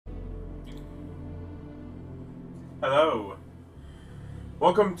Hello.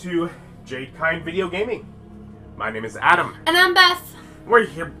 Welcome to Jade Kind Video Gaming. My name is Adam. And I'm Beth. We're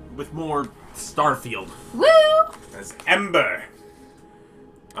here with more Starfield. Woo! As Ember.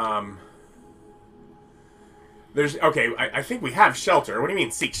 I think we have shelter. What do you mean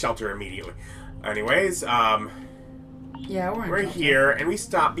seek shelter immediately? Anyways, Yeah, we're here and we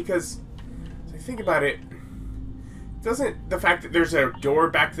stopped because I think about it. Doesn't the fact that there's a door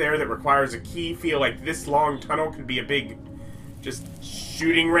back there that requires a key feel like this long tunnel could be a big just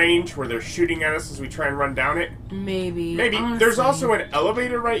shooting range where they're shooting at us as we try and run down it? Maybe. Honestly. There's also an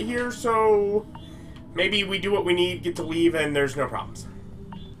elevator right here, so maybe we do what we need, get to leave, and there's no problems.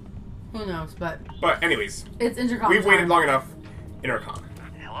 Who knows, but anyways, it's intercom. We've waited long enough. Intercom.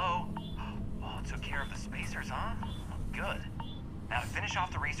 Hello? Oh, took care of the spacers, huh? Good. Now to finish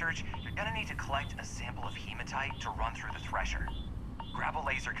off the research, you're gonna need to collect a sample of hematite to run through the thresher. Grab a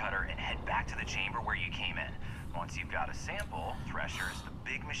laser cutter and head back to the chamber where you came in. Once you've got a sample, thresher is the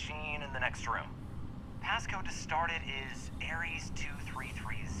big machine in the next room. Passcode to start it is Ares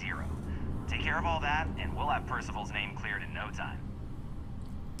 2330. Take care of all that, and we'll have Percival's name cleared in no time.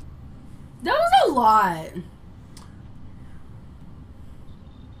 That was a lot.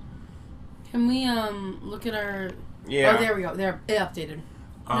 Can we look at our? Yeah. Oh, there we go. There, it updated.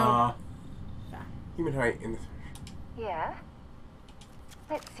 No. Yeah. Human height in the. Yeah?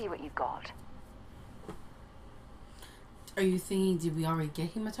 Let's see what you got. Are you thinking? Did we already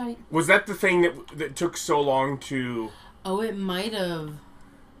get hematite? Was that the thing that took so long to? Oh, it might have.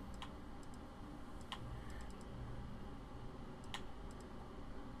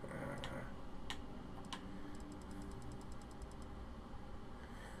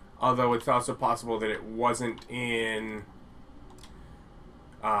 Although it's also possible that it wasn't in.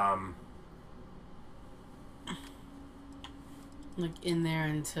 Like in there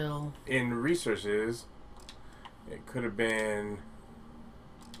until. In resources, it could have been.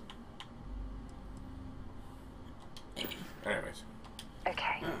 Anyways.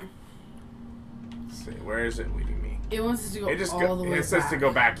 Okay. Let's see, where is it leading me? It wants us to go It just all the way back. It says to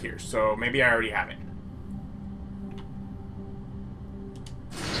go back here, so maybe I already have it.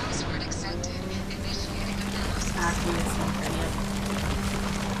 Password accepted. Initiating analysis. Activate something. Yep.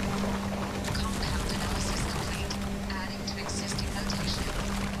 Compound analysis complete. Adding to existing notation.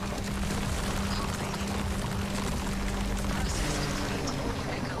 Completing. Process complete.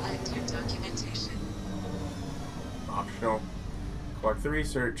 Recollect your documentation. Optional. Collect the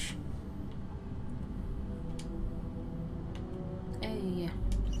research. Hey.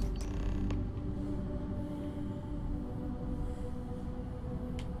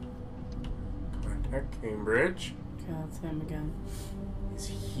 Contact Cambridge. Okay, that's him again. Is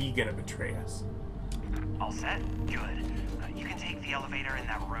he gonna betray us? All set? Good. You can take the elevator in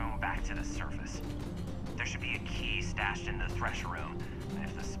that room back to the surface. There should be a key stashed in the thresher room,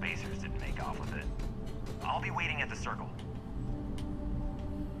 if the spacers didn't make off with it. I'll be waiting at the circle.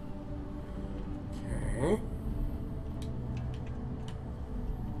 Okay.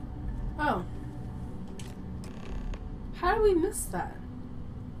 Oh. How did we miss that?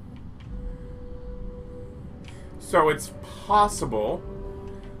 So it's possible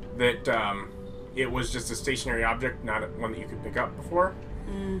that it was just a stationary object, not one that you could pick up before.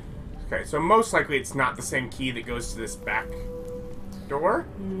 Okay, so most likely it's not the same key that goes to this back door.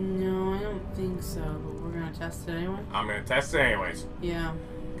 No, I don't think so, but we're gonna test it anyway. I'm gonna test it anyways. Yeah.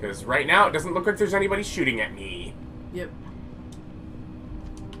 Because right now it doesn't look like there's anybody shooting at me. Yep.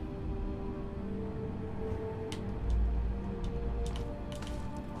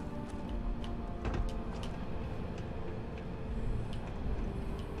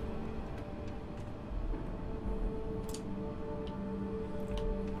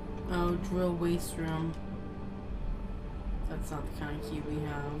 Oh, drill waste room. That's not the kind of key we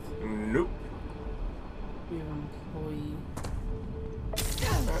have. Nope. We have employee.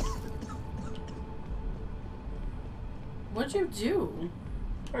 What'd you do?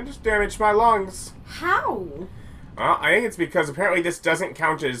 I just damaged my lungs. How? Well, I think it's because apparently this doesn't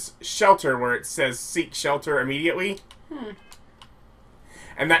count as shelter where it says seek shelter immediately.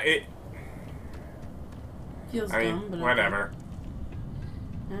 And that it... Feels I dumb, mean, but whatever.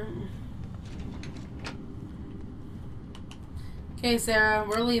 Okay, Sarah,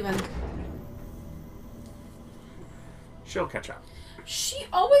 we're leaving. She'll catch up. She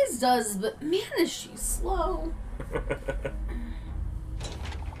always does, but man, is she slow.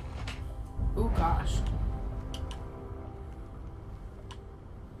 Oh gosh.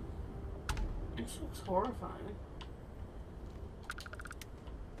 This looks horrifying.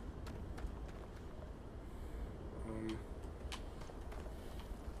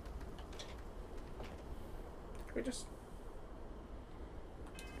 Can we just...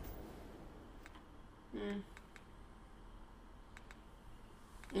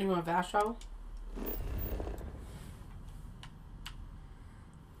 You want fast travel?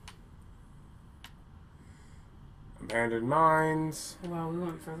 Abandoned mines. Wow, we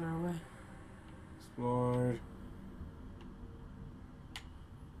went further away. Explored.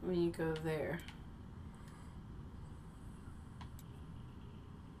 When you go there.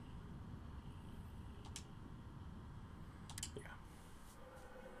 Yeah.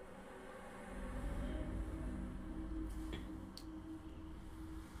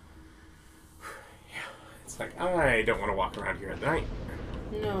 Yeah. It's like, I don't want to walk around here at night.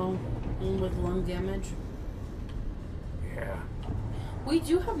 No. With lung damage. Yeah. We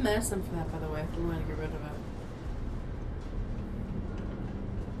do have medicine for that, by the way, if we want to get rid of it.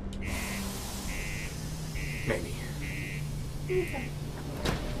 Maybe. Okay.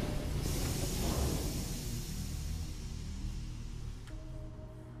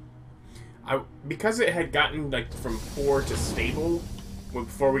 Because it had gotten like from poor to stable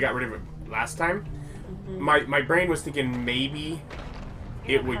before we got rid of it last time, my brain was thinking maybe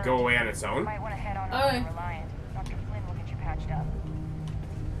it would go away on its own. Might want to head on Okay. over to Reliant. Dr. Flynn will get you patched up.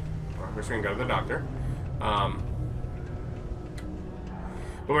 Well, we're just gonna go to the doctor. But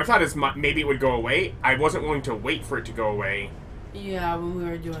my thought is maybe it would go away. I wasn't willing to wait for it to go away Yeah, when we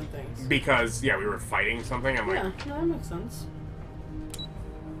were doing things. because we were fighting something. I'm Yeah, like, no, that makes sense.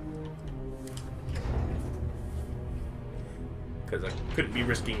 because I couldn't be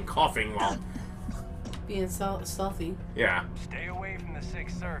risking coughing while. Being stealthy. Yeah. Stay away from the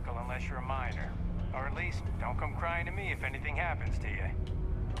Sixth Circle unless you're a minor. Or at least, don't come crying to me if anything happens to you.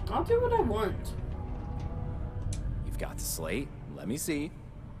 I'll do what I want. You've got the slate. Let me see.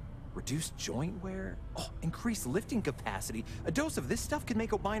 Reduced joint wear? Oh, increased lifting capacity. A dose of this stuff could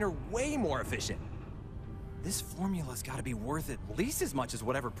make a miner way more efficient. This formula's got to be worth at least as much as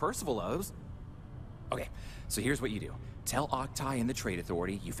whatever Percival owes. Okay, so here's what you do. Tell Octai and the Trade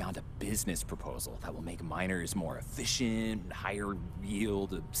Authority you found a business proposal that will make miners more efficient, higher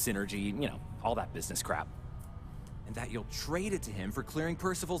yield, synergy, you know, all that business crap. And that you'll trade it to him for clearing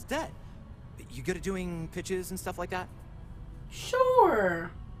Percival's debt. You good at doing pitches and stuff like that?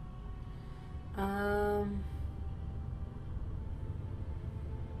 Sure.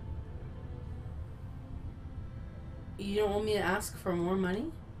 You don't want me to ask for more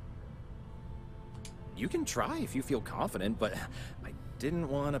money? You can try if you feel confident, but I didn't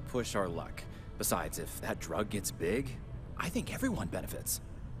want to push our luck. Besides, if that drug gets big, I think everyone benefits.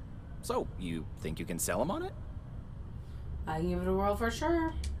 So, you think you can sell him on it? I can give it a whirl for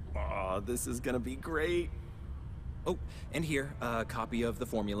sure. Aw, this is gonna be great. Oh, and here, a copy of the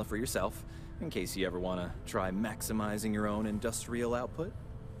formula for yourself, in case you ever want to try maximizing your own industrial output.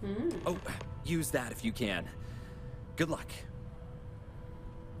 Oh, use that if you can. Good luck.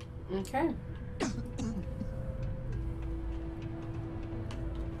 Okay.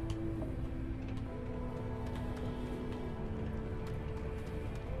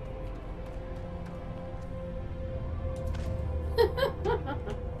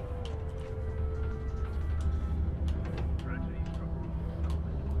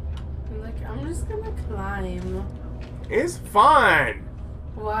 Like, I'm just gonna climb. It's fun!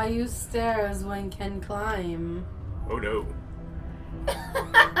 Why use stairs when can climb? Oh no.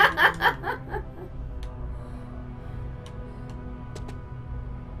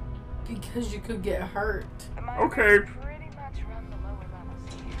 Because you could get hurt. The miners Okay. pretty much run the lower levels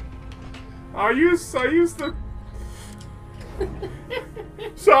here. I use the...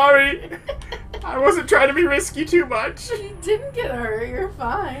 Sorry! I wasn't trying to be risky too much. You didn't get hurt. You're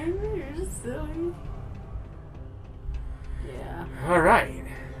fine. You're just silly. Yeah. Alright.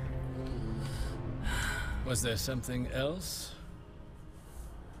 Was there something else?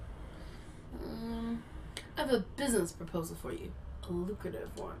 I have a business proposal for you. A lucrative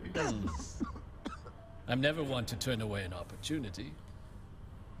one. I'm never one to turn away an opportunity.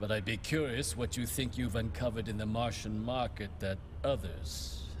 But I'd be curious what you think you've uncovered in the Martian market that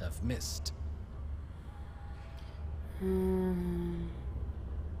others have missed.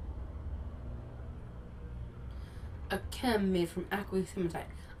 A chem made from aqueous hematite.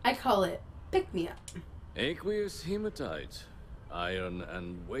 I call it pick me up. Aqueous hematite, iron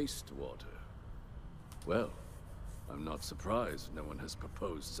and wastewater. Well, I'm not surprised no one has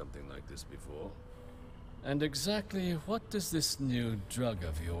proposed something like this before. And exactly what does this new drug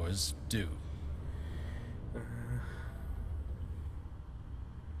of yours do?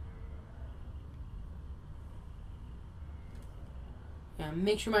 Yeah,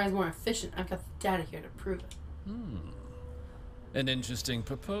 make sure mine's more efficient. I've got the data here to prove it. An interesting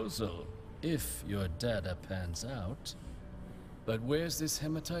proposal. if your data pans out. But where's this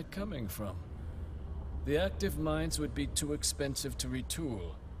hematite coming from? The active mines would be too expensive to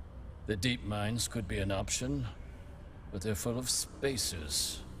retool. The deep mines could be an option, but they're full of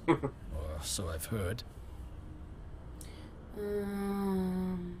spacers. Or so I've heard.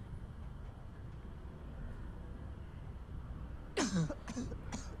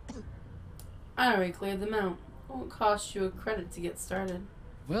 I already cleared them out. It won't cost you a credit to get started.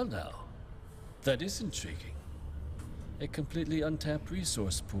 Well now, that is intriguing. A completely untapped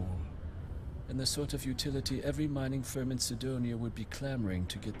resource pool, and the sort of utility every mining firm in Sidonia would be clamoring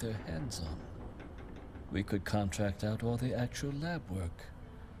to get their hands on. We could contract out all the actual lab work,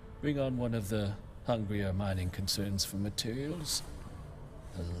 bring on one of the hungrier mining concerns for materials.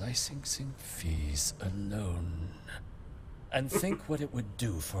 The licensing fees alone. And think what it would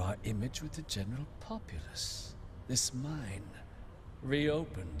do for our image with the general populace. This mine,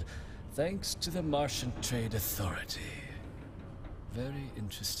 reopened, thanks to the Martian Trade Authority. Very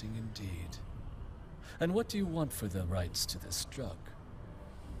interesting indeed. And what do you want for the rights to this drug?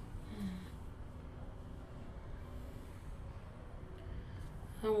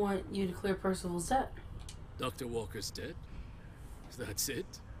 I want you to clear Percival's debt. Dr. Walker's dead? That's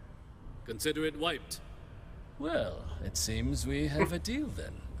it? Consider it wiped. Well, it seems we have a deal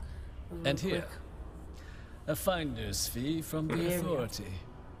then. And here, a finder's fee from the authority.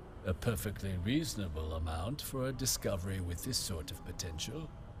 A perfectly reasonable amount for a discovery with this sort of potential.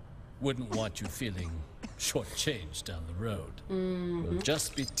 Wouldn't want you feeling shortchanged down the road. We'll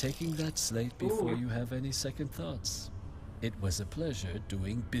just be taking that slate before you have any second thoughts. It was a pleasure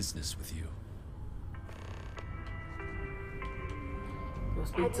doing business with you. Go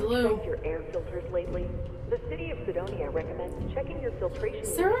speak Have to you Lou. checked your air filters lately? The city of Sidonia recommends checking your filtration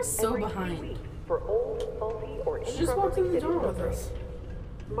Sarah's so every 2 behind. weeks for old, faulty, or She just walked in the door with filters. us.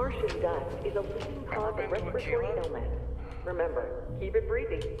 Martian dust is a leading cause of respiratory illness. Remember, keep it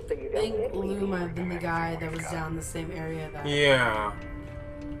breezy so you I don't think get Lou wheezy. might have been the guy that was down the same area that. Yeah.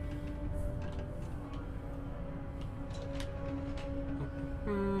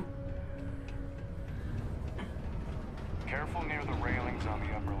 Careful near the railings on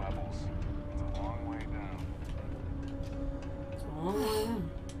the upper levels. It's a long way down. It's a long way in.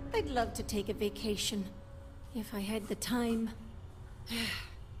 I'd love to take a vacation, if I had the time.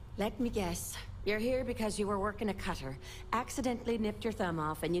 Let me guess. You're here because you were working a cutter, accidentally nipped your thumb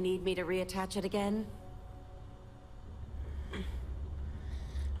off, and you need me to reattach it again?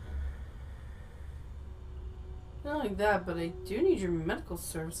 Not like that, but I do need your medical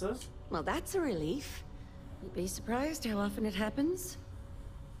services. Well, that's a relief. You'd be surprised how often it happens.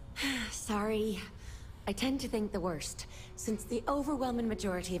 Sorry. I tend to think the worst, since the overwhelming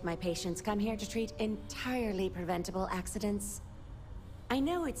majority of my patients come here to treat entirely preventable accidents. I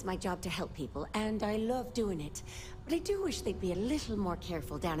know it's my job to help people, and I love doing it, but I do wish they'd be a little more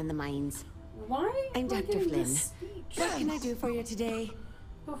careful down in the mines. Why? I'm am I Dr. getting Flynn. this speech? What can I do for you today?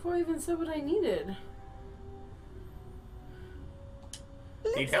 Before I even said what I needed.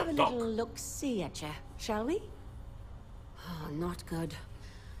 Let's help, have a Doc? little look-see at you, shall we? Oh, not good.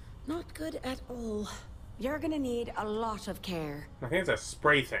 Not good at all. You're gonna need a lot of care. I think it's a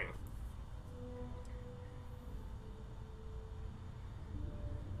spray thing.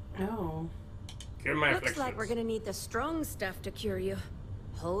 Oh. Give my Looks like we're afflictions. gonna need the strong stuff to cure you.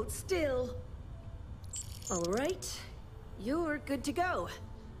 Hold still. All right. You're good to go.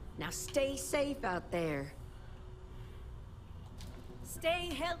 Now stay safe out there.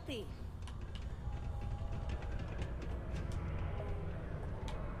 Stay healthy.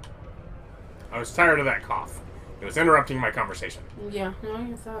 I was tired of that cough. It was interrupting my conversation. Yeah, no, I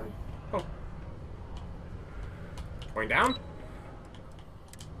guess that. Oh. Going down?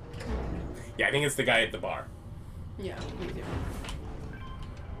 Yeah, I think it's the guy at the bar. Yeah, me too.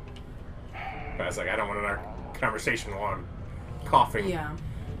 But I was like, I don't want another conversation while I'm coughing. Yeah.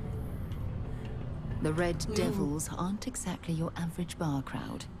 The Red Devils aren't exactly your average bar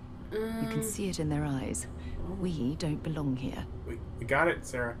crowd. You can see it in their eyes. We don't belong here. We got it,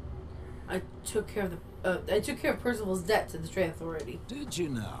 Sarah. I took care of the. I took care of Percival's debt to the Trade Authority. Did you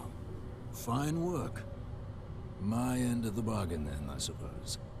now? Fine work. My end of the bargain then, I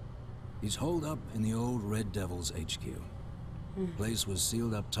suppose. He's holed up in the old Red Devils HQ. Place was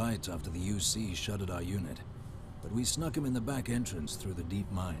sealed up tight after the UC shuttered our unit. But we snuck him in the back entrance through the deep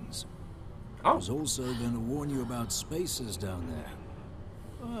mines. I was also going to warn you about spacers down there.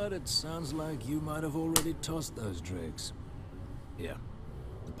 But it sounds like you might have already tossed those drakes. Here,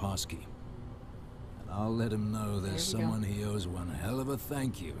 the passkey. And I'll let him know there's someone he owes one hell of a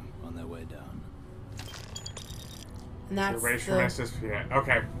thank you on their way down. And that's Ready for my sister? Yeah.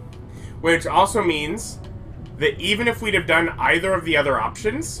 Okay. Which also means that even if we'd have done either of the other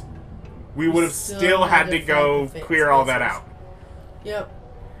options, we would have still had to go clear all that out. Yep.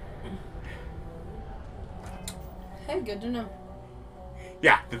 Hey, good to know.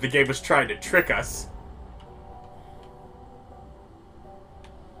 Yeah, that the game was trying to trick us.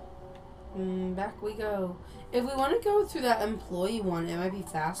 Back we go. If we want to go through that employee one, it might be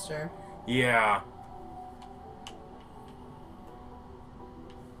faster. Yeah.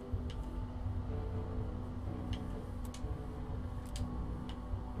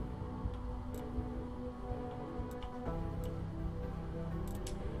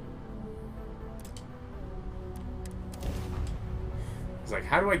 It's like,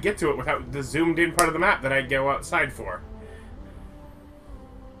 how do I get to it without the zoomed in part of the map that I go outside for?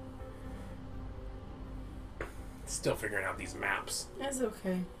 Still figuring out these maps. That's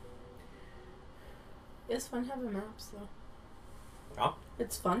okay. It's fun having maps, though. Oh?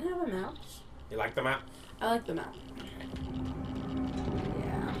 It's fun having maps. You like the map? I like the map.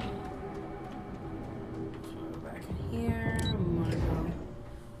 Yeah. So go back in here. We want to go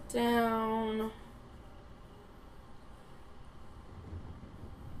down.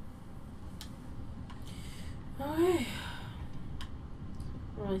 Okay.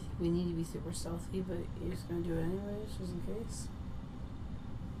 I don't really think we need to be super stealthy, but you're just gonna do it anyways, just in case.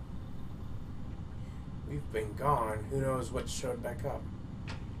 We've been gone. Who knows what showed back up?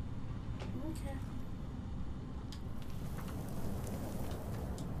 Okay.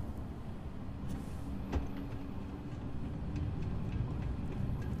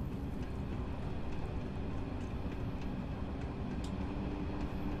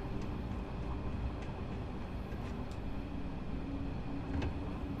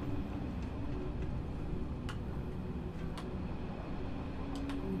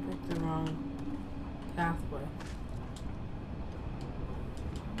 The wrong pathway.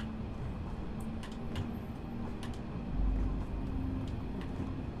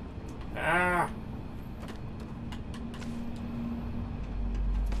 Ah!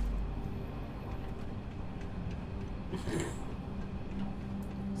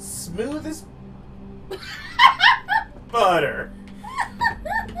 Smooth as butter.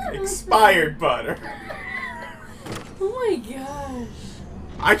 Expired butter. Oh my gosh.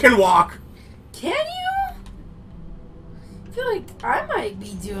 I can walk. Can you? I feel like I might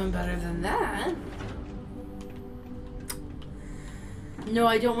be doing better than that. No,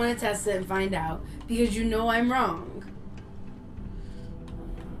 I don't want to test it and find out because you know I'm wrong.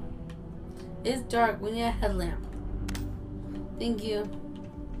 It's dark. We need a headlamp. Thank you.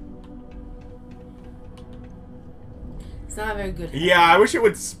 It's not a very good headlamp. Yeah, I wish it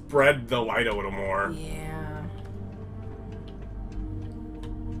would spread the light a little more. Yeah.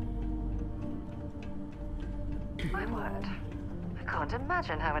 My word. I can't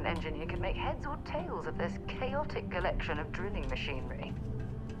imagine how an engineer can make heads or tails of this chaotic collection of drilling machinery.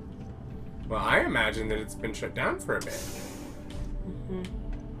 Well, I imagine that it's been shut down for a bit. Mm-hmm.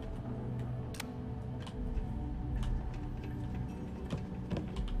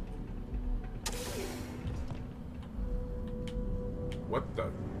 What the?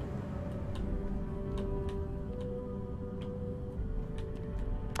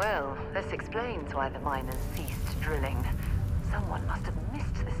 Well, this explains why the miners ceased drilling. Someone must have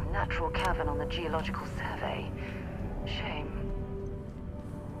missed this natural cavern on the geological survey. Shame.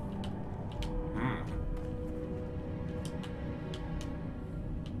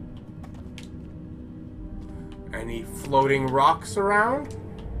 Any floating rocks around?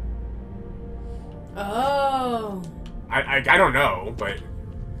 Oh. I don't know, but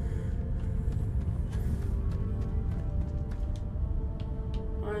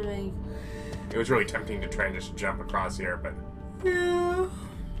I mean, it was really tempting to try and just jump across here, but yeah,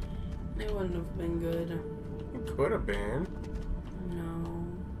 it wouldn't have been good. It could have been. No.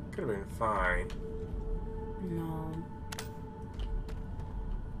 Could have been fine. No.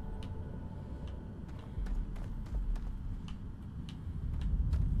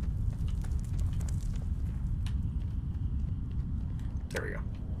 There we go.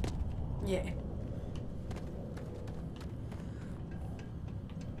 Yeah.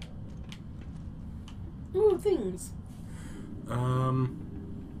 Ooh, things.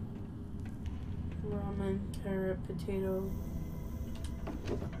 Ramen, carrot, potato.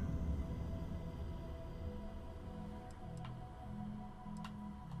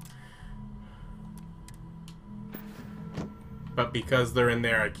 But because they're in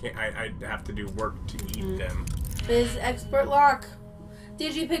there, I can't. I have to do work to eat them. Biz expert lock.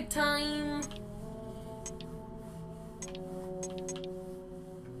 Digipick time.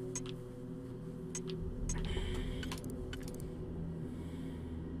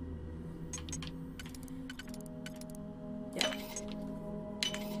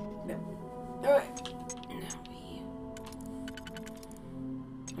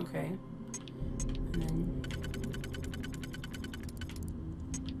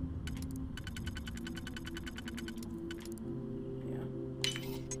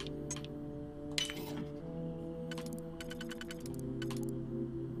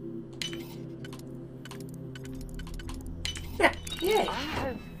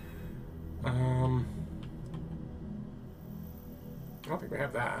 we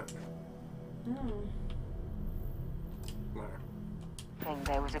have that. No. Think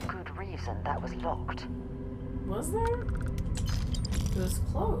there was a good reason that was locked. Was there? It was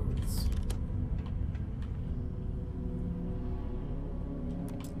closed.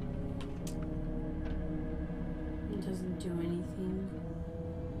 It doesn't do anything.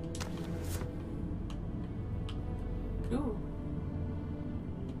 Ooh.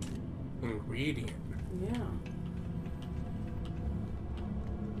 Ingredient. Yeah.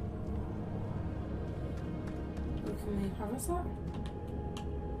 Oh, can we harvest that?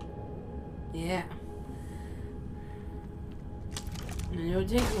 Yeah. I know it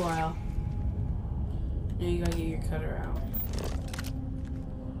takes a while. Now you gotta get your cutter out.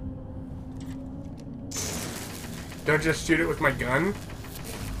 Don't just shoot it with my gun?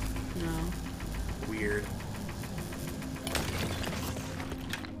 No. Weird.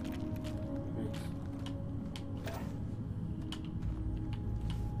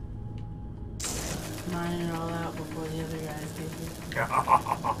 Mine it all out before the other guys get here.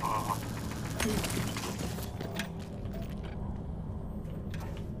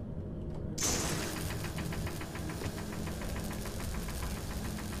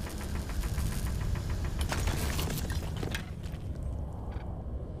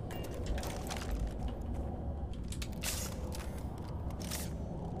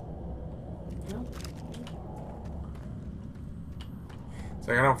 It's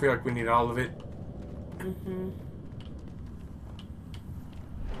like I don't feel like we need all of it. Mm-hmm.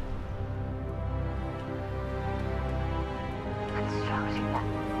 Constructing that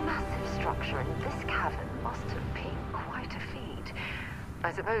massive structure in this cavern must have been quite a feat.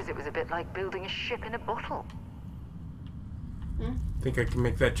 I suppose it was a bit like building a ship in a bottle. Think I can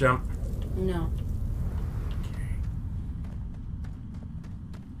make that jump? No.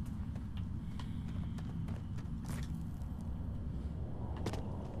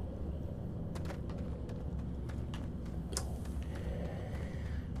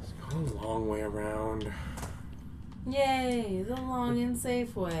 A long way around. Yay, the long and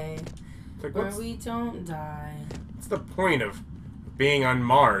safe way. Like, where we don't die. What's the point of being on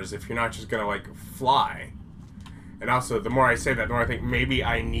Mars if you're not just gonna, like, fly? And also, the more I say that, the more I think maybe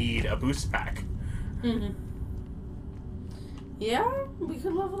I need a boost pack. Mm-hmm. Yeah, we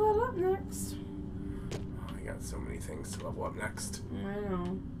could level that up next. Oh, I got so many things to level up next. I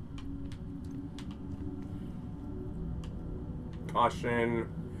know. Caution.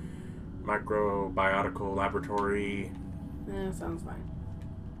 Microbiological laboratory. Yeah, sounds fine.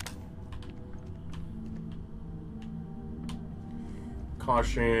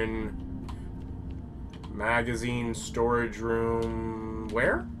 Caution. Magazine storage room.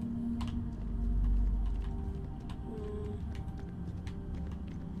 Where?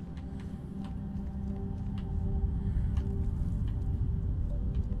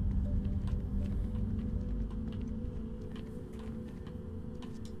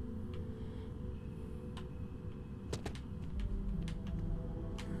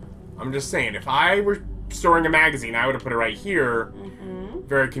 I'm just saying, if I were storing a magazine, I would have put it right here,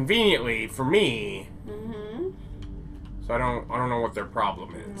 very conveniently for me. So I don't know what their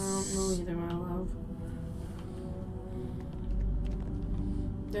problem is. I don't know either, my love.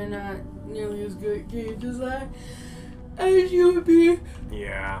 They're not nearly as good at games as you would be.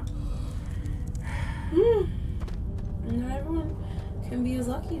 Yeah. Not everyone can be as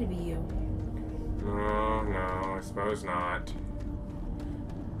lucky to be you. No, I suppose not.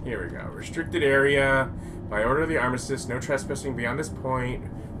 Here we go. Restricted area. By order of the armistice, no trespassing beyond this point.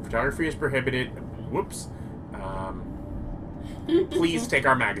 Photography is prohibited. Whoops. Please take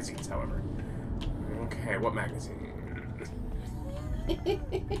our magazines, however. Okay, what magazine?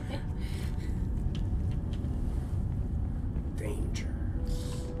 Danger.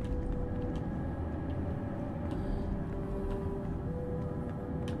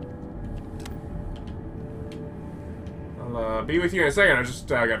 I'll be with you in a second. I just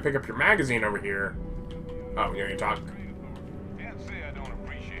gotta pick up your magazine over here. Oh, you talk. Can't say I don't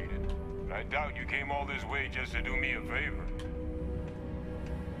appreciate it, but I doubt you came all this way just to do me a favor.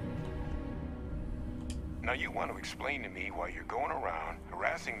 Now you want to explain to me why you're going around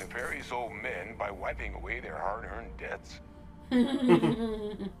harassing nefarious old men by wiping away their hard-earned debts?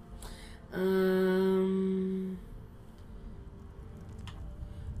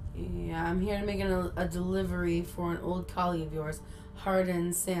 Yeah, I'm here to make a delivery for an old colleague of yours,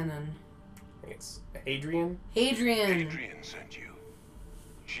 Hardin Sannon. It's Hadrian? Hadrian sent you.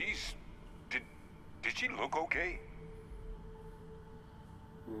 She's... Did she look okay?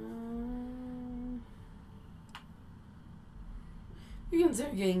 You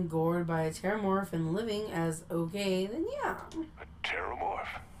consider getting gored by a terramorph and living as okay, then yeah. A Terramorph?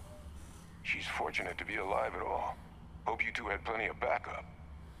 She's fortunate to be alive at all. Hope you two had plenty of backup.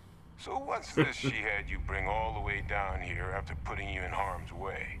 So what's this she had you bring all the way down here after putting you in harm's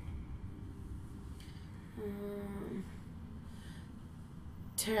way?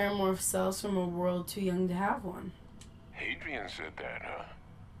 Terramorph cells from a world too young to have one. Hadrian said that, huh?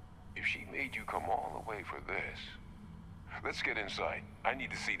 If she made you come all the way for this. Let's get inside. I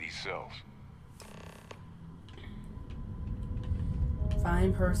need to see these cells.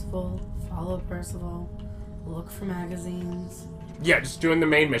 Find Percival, follow Percival, look for magazines. Yeah, just doing the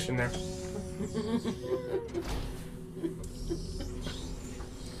main mission there.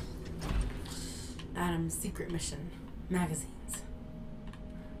 Adam's secret mission, magazines.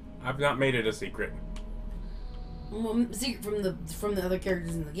 I've not made it a secret. Well, secret from the other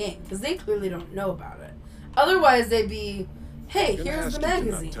characters in the game, because they clearly don't know about it. Otherwise, they'd be, hey, here's the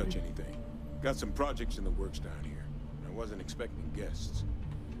magazine. Not touch anything. Got some projects in the works down here. I wasn't expecting guests.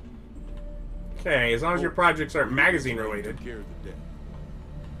 Okay, as long as your projects aren't magazine related. Care of the dead.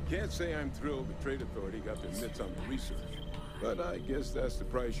 Can't say I'm thrilled the Trade Authority got their mitts on the research, but I guess that's the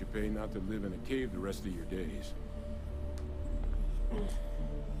price you pay not to live in a cave the rest of your days.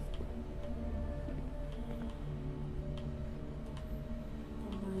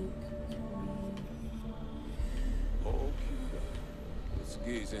 Let's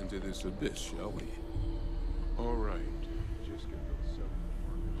gaze into this abyss, shall we? All right. Just get those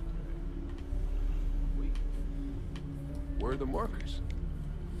markers today. Wait. Where are the markers?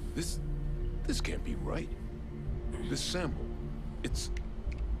 This can't be right. This sample, it's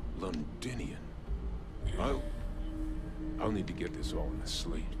Londinian. I'll need to get this all in a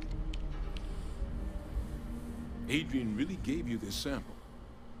slate. Adrian really gave you this sample.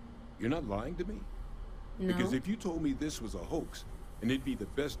 You're not lying to me? No. Because if you told me this was a hoax, and it'd be the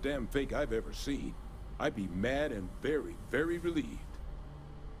best damn fake I've ever seen, I'd be mad and very, very relieved.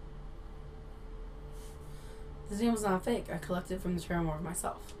 This name was not fake. I collected it from the Terramorph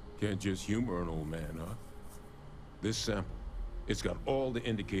myself. Can't just humor an old man, huh? This sample, it's got all the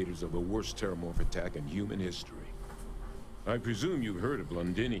indicators of the worst Terramorph attack in human history. I presume you've heard of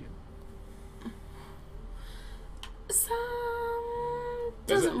Londinian.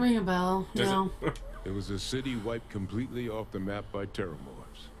 Doesn't ring a bell. No. It was a city wiped completely off the map by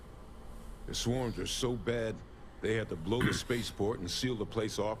Terramorphs. The swarms are so bad, they had to blow the spaceport and seal the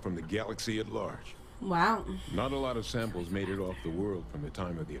place off from the galaxy at large. Wow. Not a lot of samples made it off the world from the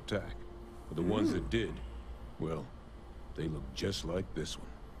time of the attack. But the ones that did, well, they look just like this one.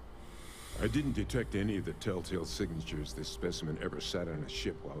 I didn't detect any of the telltale signatures this specimen ever sat on a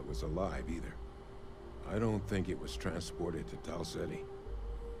ship while it was alive, either. I don't think it was transported to Tal Ceti.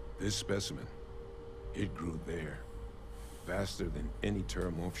 This specimen, it grew there, faster than any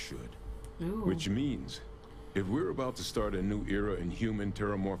Terramorph should. Ooh. Which means, if we're about to start a new era in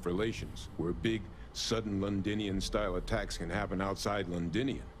human-Terramorph relations, where big, sudden Londinian-style attacks can happen outside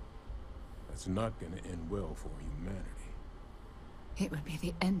Londinian, that's not gonna end well for humanity. It would be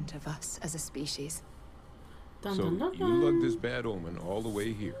the end of us as a species. Dun, So, dun, dun, you dun. lugged this bad omen all the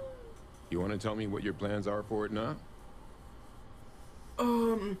way here. You want to tell me what your plans are for it now?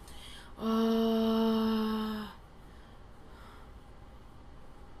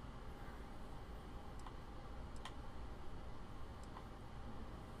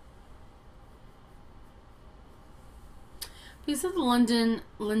 You said the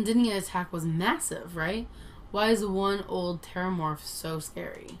Londinian attack was massive, right? Why is one old Terramorph so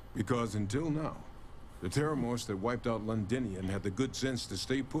scary? Because until now, the Terramorphs that wiped out Londinian had the good sense to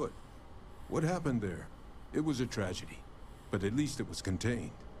stay put. What happened there? It was a tragedy, but at least it was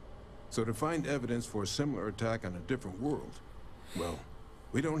contained. So to find evidence for a similar attack on a different world, well,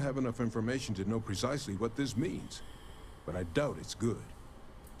 we don't have enough information to know precisely what this means. But I doubt it's good.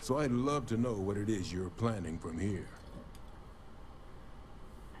 So I'd love to know what it is you're planning from here.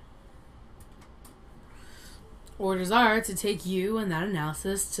 Orders are to take you and that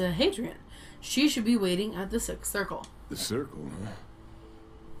analysis to Hadrian. She should be waiting at the 6th circle. The circle,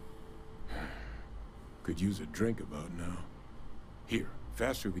 huh? Could use a drink about now. Here,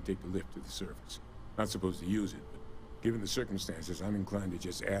 faster we take the lift to the surface. Not supposed to use it, but given the circumstances, I'm inclined to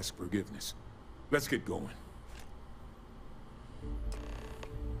just ask forgiveness. Let's get going.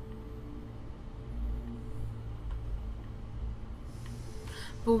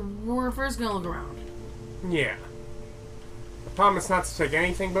 But we're first gonna look around. Yeah. I promise not to take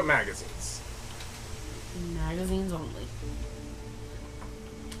anything but magazines. Magazines only.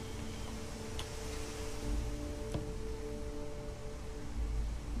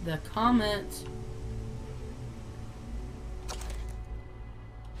 The comet.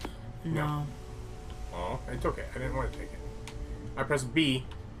 No. Oh, it's okay. I didn't want to take it. I pressed B.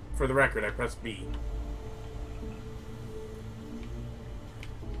 For the record, I pressed B.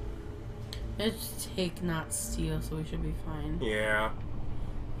 It's take, not steal, so we should be fine. Yeah.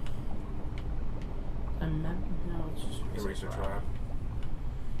 No, it's just research lab.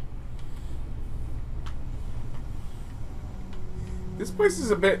 This place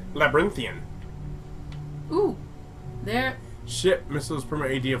is a bit labyrinthian. Ooh. There. Ship missiles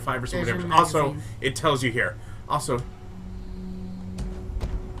permit AD of 5% There's damage. Also, it tells you here. Also.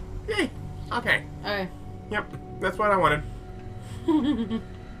 Yay. Okay. Okay. Yep. That's what I wanted.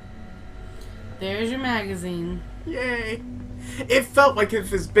 There's your magazine. Yay. It felt like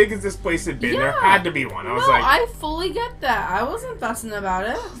if as big as this place had been, there had to be one. I was like, I fully get that. I wasn't fussing about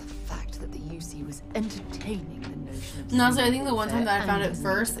it. The fact that the UC was entertaining the notion of... No, so I think the one time that I found it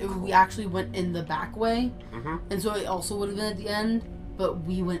first, we actually went in the back way. Mm-hmm. And so it also would have been at the end, but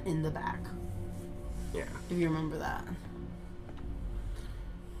we went in the back. Yeah. If you remember that.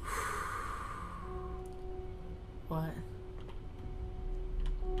 What?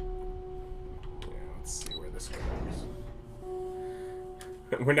 Yeah, let's see where this goes.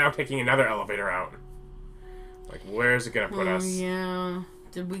 We're now taking another elevator out. Like, where's it gonna put us? Yeah.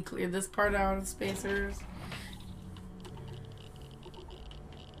 Did we clear this part out of spacers?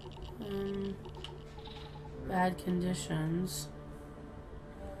 Bad conditions.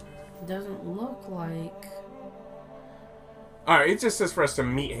 It doesn't look like... Alright, it just says for us to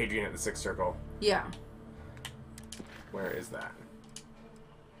meet Hadrian at the 6th circle. Yeah. Where is that?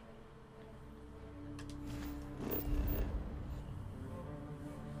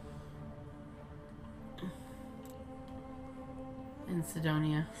 In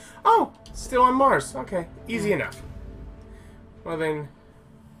Sidonia. Oh! Still on Mars. Okay. Easy enough. Well then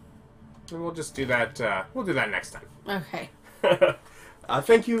we'll just do that, we'll do that next time. Okay.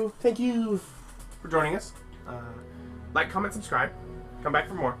 Thank you for joining us. Like, comment, subscribe. Come back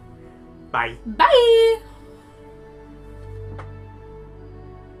for more. Bye. Bye!